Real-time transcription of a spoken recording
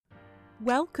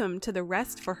Welcome to the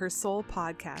Rest for Her Soul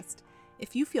podcast.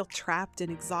 If you feel trapped in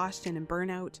exhaustion and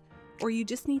burnout, or you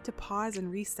just need to pause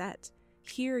and reset,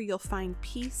 here you'll find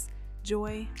peace,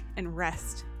 joy, and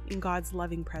rest in God's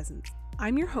loving presence.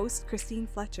 I'm your host, Christine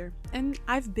Fletcher, and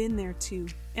I've been there too,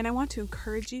 and I want to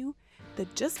encourage you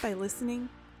that just by listening,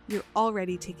 you're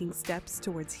already taking steps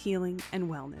towards healing and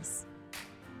wellness.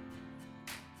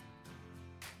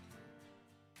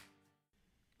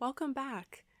 Welcome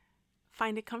back.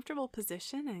 Find a comfortable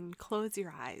position and close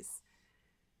your eyes.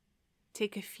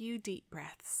 Take a few deep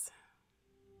breaths.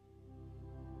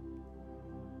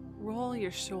 Roll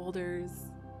your shoulders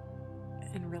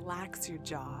and relax your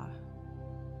jaw.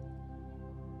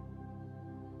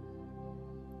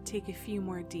 Take a few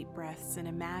more deep breaths and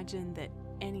imagine that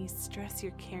any stress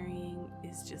you're carrying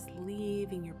is just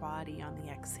leaving your body on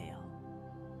the exhale.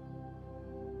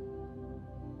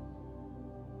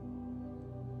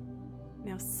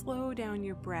 Now slow down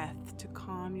your breath to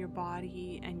calm your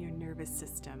body and your nervous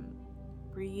system.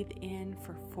 Breathe in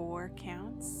for 4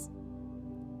 counts.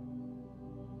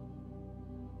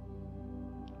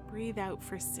 Breathe out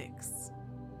for 6.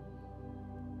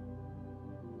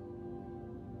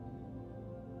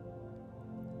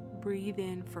 Breathe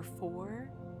in for 4.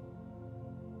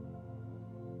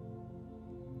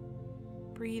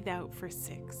 Breathe out for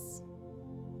 6.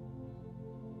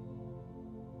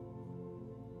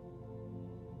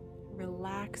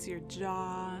 Relax your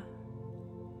jaw.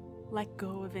 Let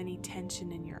go of any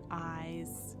tension in your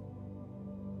eyes.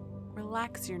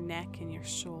 Relax your neck and your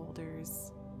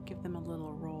shoulders. Give them a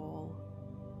little roll.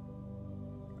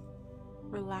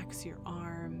 Relax your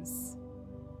arms.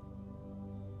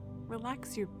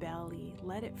 Relax your belly.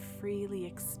 Let it freely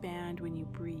expand when you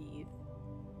breathe.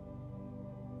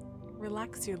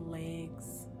 Relax your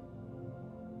legs.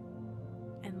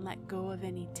 And let go of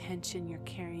any tension you're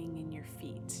carrying in your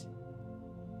feet.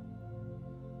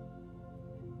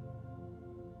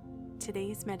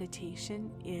 Today's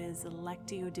meditation is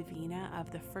Lectio Divina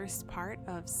of the first part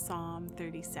of Psalm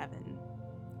 37.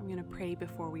 I'm going to pray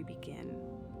before we begin.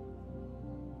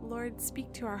 Lord,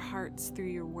 speak to our hearts through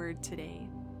your word today.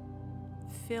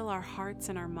 Fill our hearts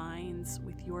and our minds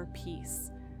with your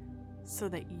peace so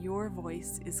that your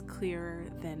voice is clearer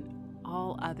than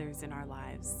all others in our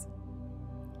lives.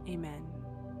 Amen.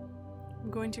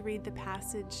 I'm going to read the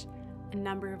passage a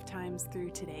number of times through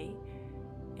today.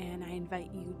 And I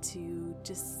invite you to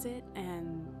just sit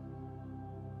and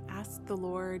ask the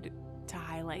Lord to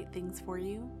highlight things for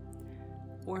you.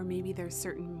 Or maybe there's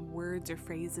certain words or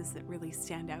phrases that really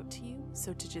stand out to you.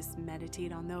 So to just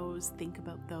meditate on those, think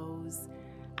about those,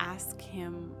 ask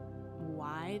Him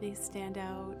why they stand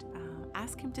out,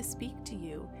 ask Him to speak to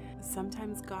you.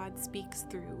 Sometimes God speaks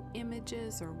through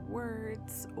images or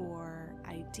words or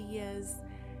ideas.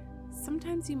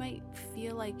 Sometimes you might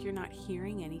feel like you're not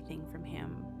hearing anything from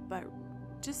Him, but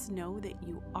just know that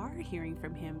you are hearing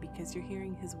from Him because you're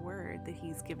hearing His word that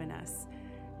He's given us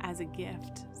as a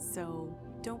gift. So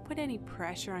don't put any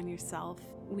pressure on yourself.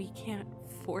 We can't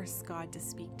force God to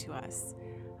speak to us.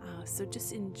 So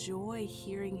just enjoy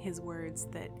hearing His words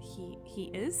that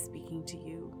He is speaking to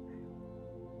you.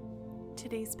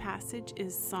 Today's passage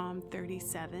is Psalm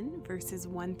 37, verses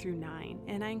 1 through 9,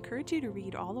 and I encourage you to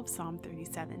read all of Psalm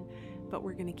 37, but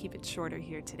we're going to keep it shorter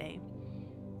here today.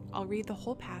 I'll read the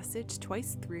whole passage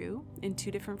twice through in 2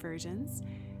 different versions,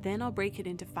 then I'll break it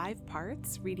into 5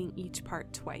 parts, reading each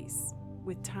part twice,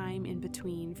 with time in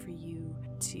between for you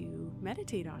to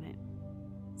meditate on it.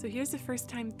 So here's the first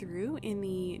time through in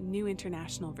the New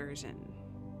International Version.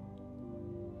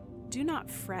 Do not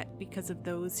fret because of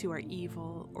those who are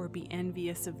evil, or be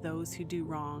envious of those who do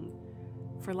wrong.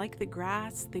 For like the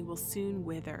grass, they will soon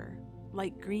wither.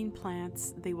 Like green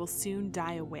plants, they will soon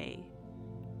die away.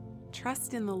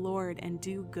 Trust in the Lord and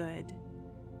do good.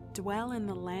 Dwell in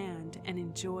the land and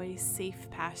enjoy safe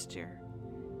pasture.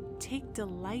 Take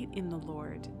delight in the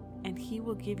Lord, and He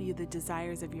will give you the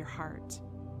desires of your heart.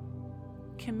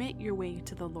 Commit your way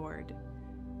to the Lord.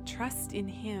 Trust in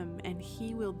Him, and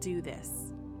He will do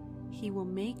this. He will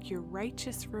make your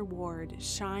righteous reward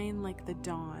shine like the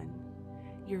dawn,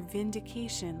 your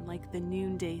vindication like the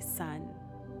noonday sun.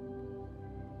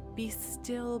 Be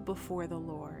still before the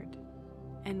Lord,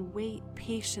 and wait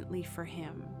patiently for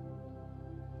Him.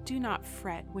 Do not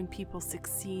fret when people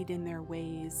succeed in their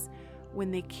ways,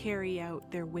 when they carry out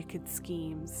their wicked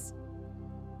schemes.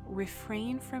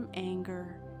 Refrain from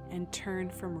anger and turn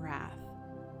from wrath.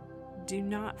 Do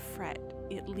not fret,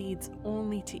 it leads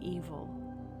only to evil.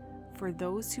 For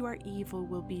those who are evil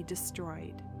will be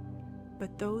destroyed,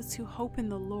 but those who hope in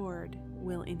the Lord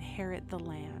will inherit the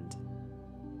land.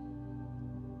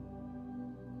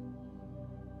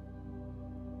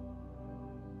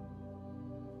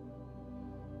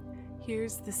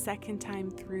 Here's the second time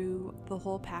through the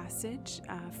whole passage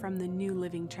from the New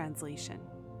Living Translation.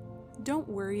 Don't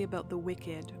worry about the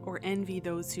wicked or envy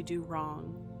those who do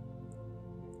wrong.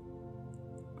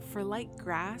 For like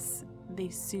grass, they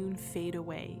soon fade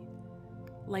away.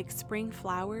 Like spring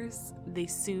flowers, they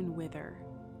soon wither.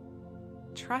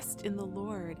 Trust in the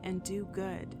Lord and do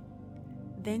good.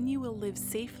 Then you will live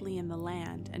safely in the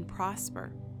land and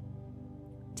prosper.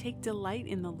 Take delight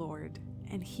in the Lord,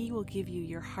 and He will give you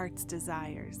your heart's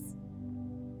desires.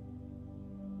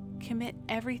 Commit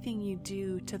everything you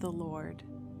do to the Lord.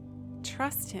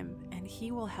 Trust Him, and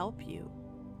He will help you.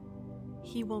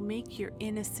 He will make your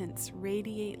innocence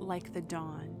radiate like the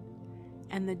dawn,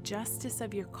 and the justice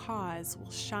of your cause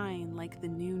will shine like the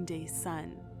noonday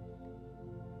sun.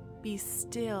 Be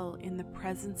still in the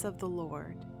presence of the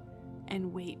Lord,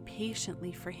 and wait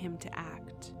patiently for Him to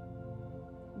act.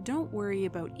 Don't worry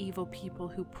about evil people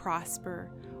who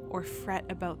prosper or fret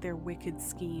about their wicked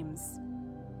schemes.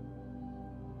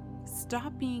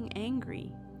 Stop being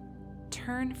angry.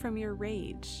 Turn from your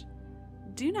rage.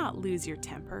 Do not lose your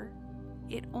temper.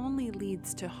 It only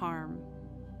leads to harm.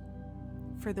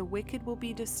 For the wicked will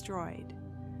be destroyed,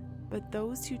 but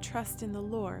those who trust in the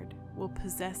Lord will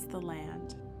possess the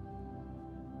land.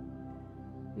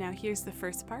 Now here's the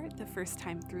first part, the first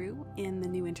time through in the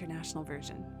New International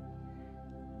Version.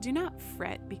 Do not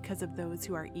fret because of those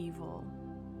who are evil,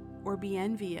 or be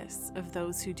envious of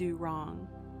those who do wrong.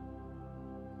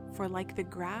 For like the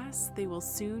grass, they will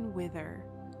soon wither.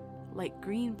 Like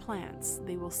green plants,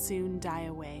 they will soon die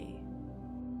away.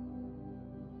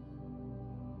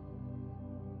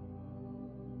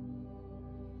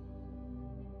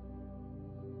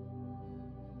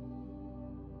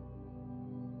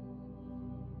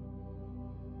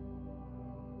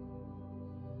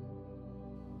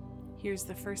 Here's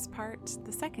the first part,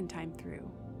 the second time through.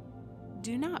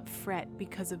 Do not fret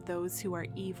because of those who are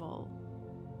evil,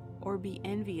 or be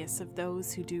envious of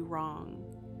those who do wrong.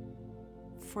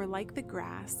 For like the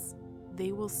grass,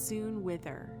 they will soon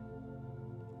wither.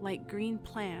 Like green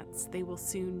plants, they will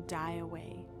soon die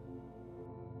away.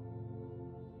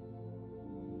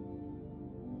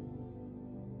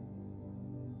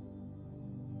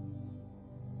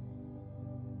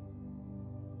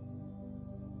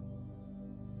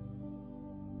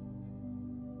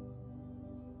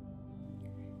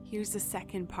 Here's the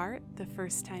second part, the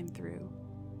first time through.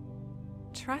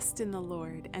 Trust in the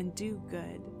Lord and do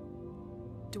good.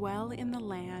 Dwell in the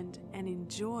land and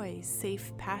enjoy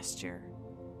safe pasture.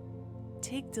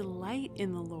 Take delight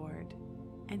in the Lord,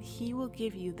 and He will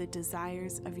give you the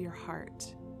desires of your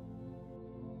heart.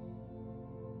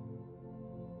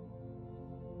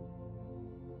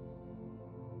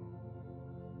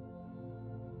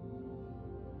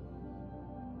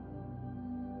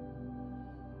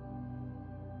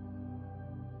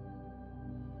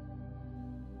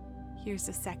 Here's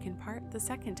the second part, the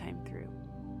second time through.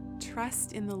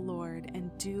 Trust in the Lord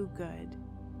and do good.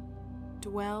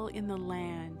 Dwell in the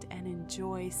land and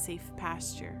enjoy safe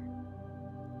pasture.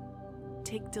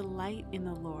 Take delight in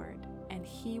the Lord, and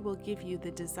He will give you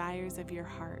the desires of your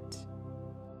heart.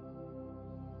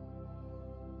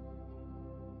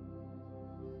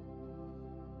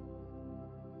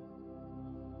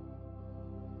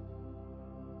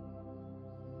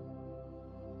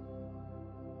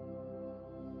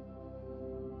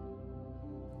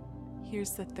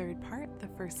 Here's the third part, the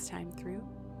first time through.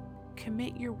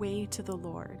 Commit your way to the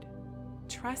Lord.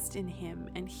 Trust in Him,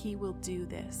 and He will do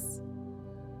this.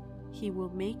 He will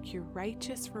make your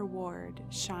righteous reward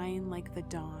shine like the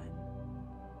dawn,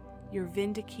 your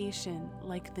vindication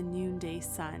like the noonday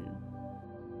sun.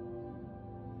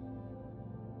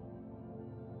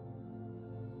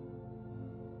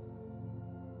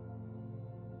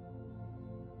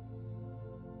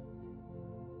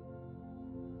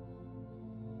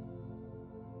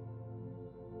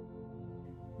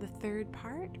 The third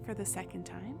part for the second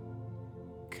time.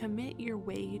 Commit your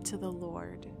way to the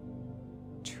Lord.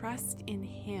 Trust in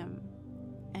Him,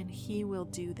 and He will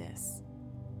do this.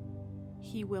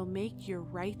 He will make your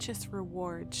righteous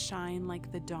reward shine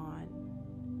like the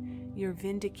dawn, your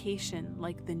vindication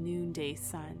like the noonday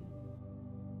sun.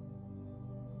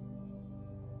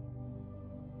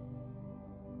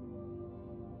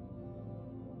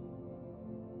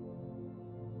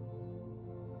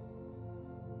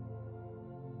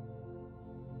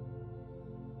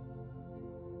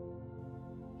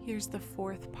 Here's the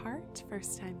fourth part,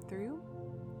 first time through.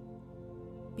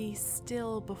 Be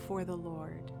still before the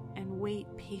Lord and wait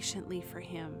patiently for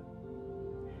Him.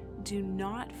 Do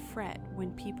not fret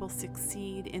when people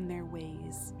succeed in their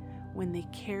ways, when they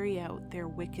carry out their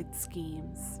wicked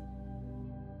schemes.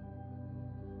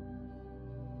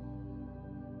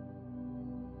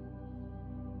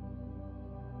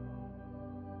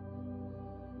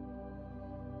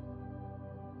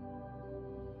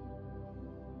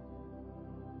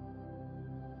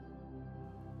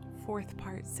 fourth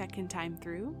part second time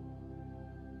through.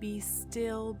 Be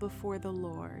still before the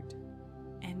Lord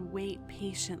and wait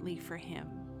patiently for Him.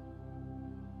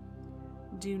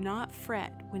 Do not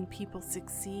fret when people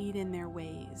succeed in their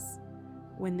ways,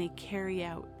 when they carry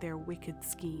out their wicked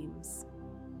schemes.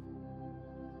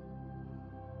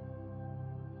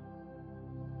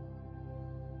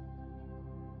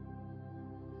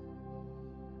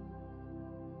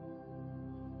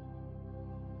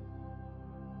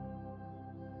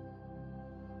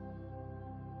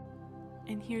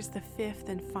 And here's the fifth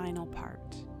and final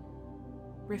part.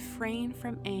 Refrain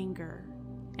from anger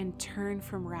and turn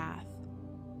from wrath.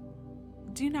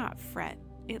 Do not fret,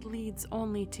 it leads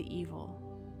only to evil.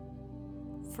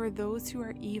 For those who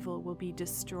are evil will be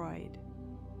destroyed,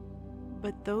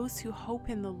 but those who hope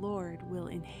in the Lord will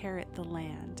inherit the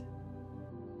land.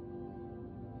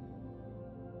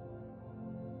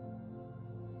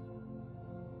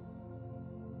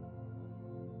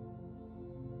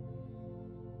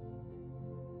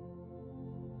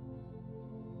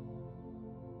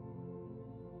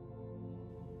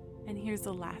 And here's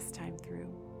the last time through.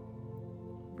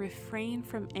 Refrain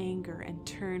from anger and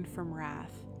turn from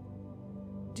wrath.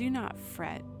 Do not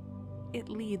fret, it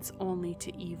leads only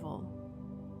to evil.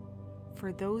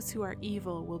 For those who are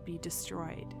evil will be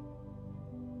destroyed,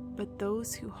 but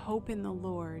those who hope in the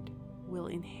Lord will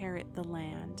inherit the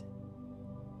land.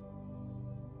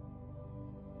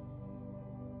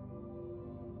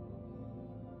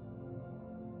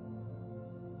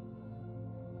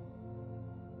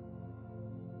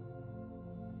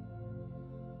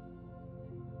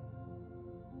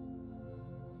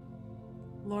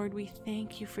 Lord, we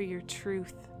thank you for your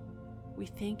truth. We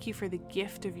thank you for the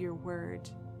gift of your word.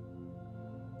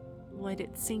 Let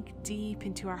it sink deep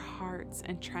into our hearts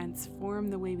and transform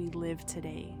the way we live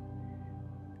today.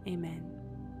 Amen.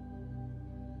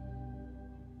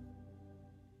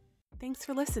 Thanks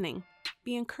for listening.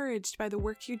 Be encouraged by the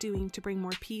work you're doing to bring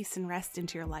more peace and rest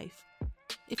into your life.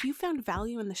 If you found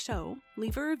value in the show,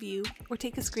 leave a review or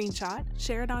take a screenshot,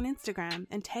 share it on Instagram,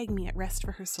 and tag me at Rest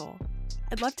for Her Soul.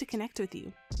 I'd love to connect with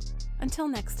you. Until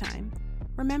next time,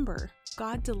 remember,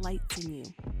 God delights in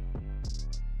you.